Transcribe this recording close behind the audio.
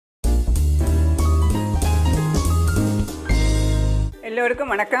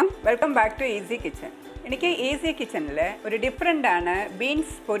எல்லோருக்கும் வணக்கம். Welcome back to easy kitchen. இன்றைக்கி ஈஸி கிச்சனில் ஒரு டிஃப்ரெண்ட்டான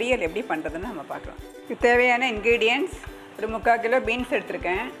பீன்ஸ் பொரியல் எப்படி பண்ணுறதுன்னு நம்ம பார்க்கலாம். இதுக்கு தேவையான இன்க்ரீடியன்ட்ஸ் ஒரு 3/4 கிலோ பீன்ஸ்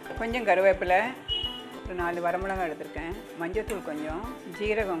எடுத்திருக்கேன், கொஞ்சம் கருவேப்பிலை, ஒரு 4 வரமிளகாய் எடுத்திருக்கேன், மஞ்சத்தூள் கொஞ்சம்,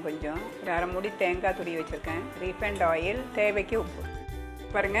 ஜீரகம் கொஞ்சம், ஒரு அரை மூடி தேங்காய் துருவி வச்சுருக்கேன், ரீஃபைண்ட் ஆயில், தேவைக்கு உப்பு.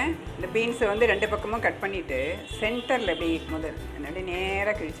 பாருங்கள், இந்த பீன்ஸை வந்து 2 பக்கமும் கட் பண்ணிவிட்டு சென்டரில் எப்படி முதல் என்னடி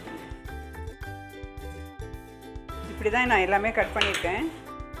நேராக கிழிச்சிக்கோங்க. இப்படி தான் நான் எல்லாமே கட் பண்ணியிருக்கேன்.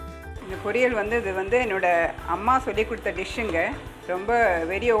 இந்த பொரியல் வந்து இது வந்து என்னோடய அம்மா சொல்லி கொடுத்த டிஷ்ஷுங்க. ரொம்ப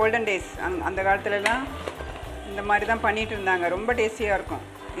வெரி ஓல்டன் டேஸ், அந்த காலத்துலலாம் இந்த மாதிரி தான் பண்ணிகிட்டு இருந்தாங்க. ரொம்ப டேஸ்டியாக இருக்கும்.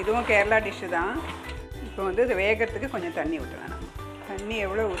 இதுவும் கேரளா டிஷ்ஷு தான். இப்போ வந்து இது வேகிறதுக்கு கொஞ்சம் தண்ணி ஊற்றலாம். நான் தண்ணி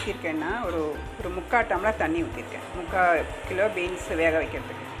எவ்வளோ ஊற்றிருக்கேன்னா ஒரு 3/4 டம்ளர் தண்ணி ஊற்றிருக்கேன். 3/4 கிலோ பீன்ஸ் வேக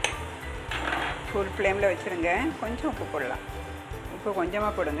வைக்கிறதுக்கு. ஃபுல் ஃப்ளேமில் வச்சுருங்க. கொஞ்சம் உப்பு போடலாம். உப்பு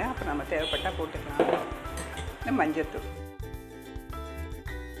கொஞ்சமாக போடுங்க, அப்புறம் நம்ம தேவைப்பட்டால் போட்டுக்கலாம். இந்த மஞ்சத்தூள்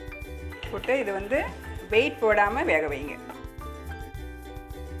போட்டு இது வந்து வெயிட் போடாமல் வேக வைங்க.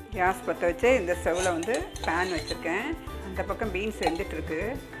 கேஸ் பற்ற வச்சு இந்த ஸ்டவ்வில் வந்து பேன் வச்சுருக்கேன். அந்த பக்கம் பீன்ஸ் வெந்துட்டுருக்கு.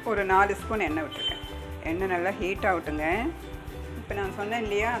 ஒரு 4 ஸ்பூன் எண்ணெய் விட்டுருக்கேன். எண்ணெய் நல்லா ஹீட் ஆகட்டுங்க. இப்போ நான் சொன்னேன்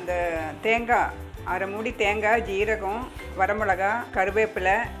இல்லையா, அந்த தேங்காய், அரை மூடி தேங்காய், ஜீரகம், வரமிளகா,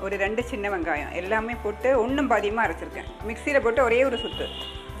 கருவேப்பிலை, ஒரு 2 சின்ன வெங்காயம் எல்லாமே போட்டு ஒன்றும் பாதியமாக அரைச்சிருக்கேன். மிக்சியில் போட்டு ஒரே ஒரு சுற்று,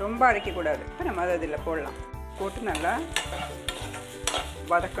 ரொம்ப அரைக்கக்கூடாது. இப்போ நம்ம அதை இதில் போடலாம். போட்டு நல்லா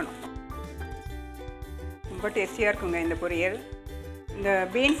வதக்கணும். ரொம்ப டேஸ்டியாக இருக்குங்க இந்த பொரியல். இந்த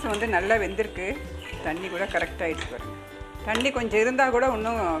பீன்ஸ் வந்து நல்லா வெந்திருக்கு. தண்ணி கூட கரெக்டாகிடுச்சு பாருங்க. தண்ணி கொஞ்சம் இருந்தால் கூட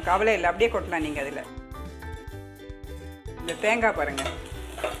ஒன்றும் கவலை இல்லை, அப்படியே கொட்டலாம் நீங்கள் அதில். இந்த தேங்காய் பாருங்கள்,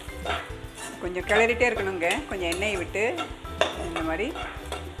 கொஞ்சம் கிளறிட்டே இருக்கணுங்க, கொஞ்சம் எண்ணெயை விட்டு இந்த மாதிரி.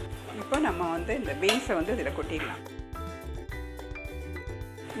 இப்போ நம்ம வந்து இந்த பீன்ஸை வந்து இதில் கொட்டிடலாம்.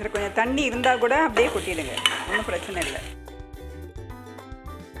 இதில் கொஞ்சம் தண்ணி இருந்தால் கூட அப்படியே கொட்டிடுங்க, ஒன்றும் பிரச்சனை இல்லை.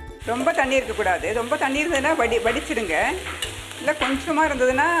 ரொம்ப தண்ணி இருக்கக்கூடாது. ரொம்ப தண்ணி இருந்ததுன்னா வடிச்சிடுங்க. இல்லை கொஞ்சமாக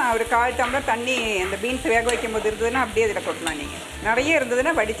இருந்ததுன்னா ஒரு 1/4 டம்ளர் தண்ணி அந்த பீன்ஸ் வேக வைக்கும் போது இருந்ததுன்னா அப்படியே இதில் கொட்டலாம். நீங்கள் நிறைய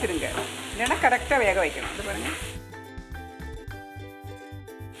இருந்ததுன்னா வடிச்சிடுங்க, இல்லைன்னா கரெக்டாக வேக வைக்கணும். இது பாருங்கள்.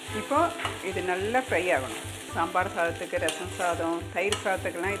 இப்போது இது நல்லா ஃப்ரை ஆகணும். சாம்பார் சாதத்துக்கு, ரசம் சாதம், தயிர்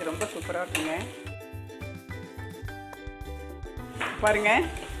சாதத்துக்கெல்லாம் இது ரொம்ப சூப்பராக இருக்குங்க. பாருங்கள்,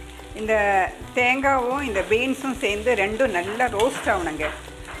 இந்த தேங்காயும் இந்த பீன்ஸும் சேர்ந்து ரெண்டும் நல்லா ரோஸ்ட் ஆகணுங்க.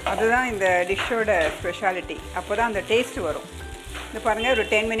 அதுதான் இந்த டிஷ்ஷோட ஸ்பெஷாலிட்டி. அப்போ தான் அந்த டேஸ்ட்டு வரும். இந்த பாருங்கள், ஒரு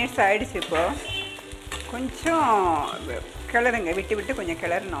 10 மினிட்ஸ் ஆகிடுச்சு. இப்போது கொஞ்சம் கிளறுங்க, விட்டு விட்டு கொஞ்சம்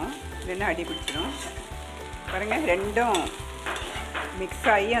கிளறணும், இல்லைன்னா அடி பிடிச்சிடும். பாருங்கள், ரெண்டும் மிக்ஸ்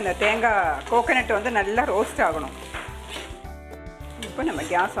ஆகி அந்த தேங்காய் கோகோனட் வந்து நல்லா ரோஸ்ட் ஆகணும். இப்போ நம்ம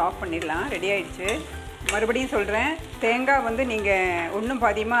கேஸ் ஆஃப் பண்ணிடலாம். ரெடி ஆகிடுச்சு. மறுபடியும் சொல்கிறேன், தேங்காய் வந்து நீங்கள் ஒன்றும்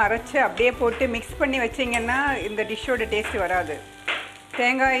பாதியமாக அரைச்சி அப்படியே போட்டு மிக்ஸ் பண்ணி வச்சிங்கன்னா இந்த டிஷ்ஷோட டேஸ்ட்டு வராது.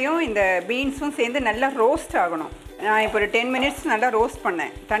 தேங்காயும் இந்த பீன்ஸும் சேர்ந்து நல்லா ரோஸ்ட் ஆகணும். நான் இப்போ ஒரு 10 மினிட்ஸ் நல்லா ரோஸ்ட்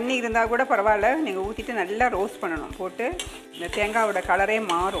பண்ணேன். தண்ணி இருந்தால் கூட பரவாயில்ல, நீங்கள் ஊற்றிட்டு நல்லா ரோஸ்ட் பண்ணணும். போட்டு இந்த தேங்காயோட கலரே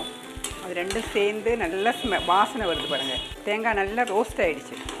மாறும். அது ரெண்டும் சேர்ந்து நல்லா வாசனை வருது பாருங்கள். தேங்காய் நல்லா ரோஸ்ட்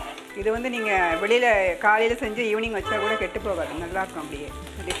ஆகிடுச்சு. இது வந்து நீங்கள் வெளியில் காலையில் செஞ்சு ஈவினிங் வச்சா கூட கெட்டு போகாது, நல்லாயிருக்கும். அப்படியே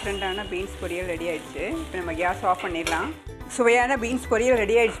டிஃப்ரெண்ட்டான பீன்ஸ் பொரியல் ரெடி ஆகிடுச்சு. இப்போ நம்ம கேஸ் ஆஃப் பண்ணிடலாம். சுவையான பீன்ஸ் பொரியல்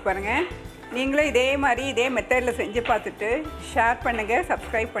ரெடி ஆகிடுச்சு பாருங்கள். நீங்களும் இதே மாதிரி இதே மெத்தடில் செஞ்சு பார்த்துட்டு ஷேர் பண்ணுங்கள்,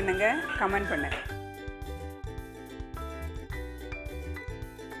 சப்ஸ்கிரைப் பண்ணுங்கள், கமெண்ட் பண்ணுங்கள்.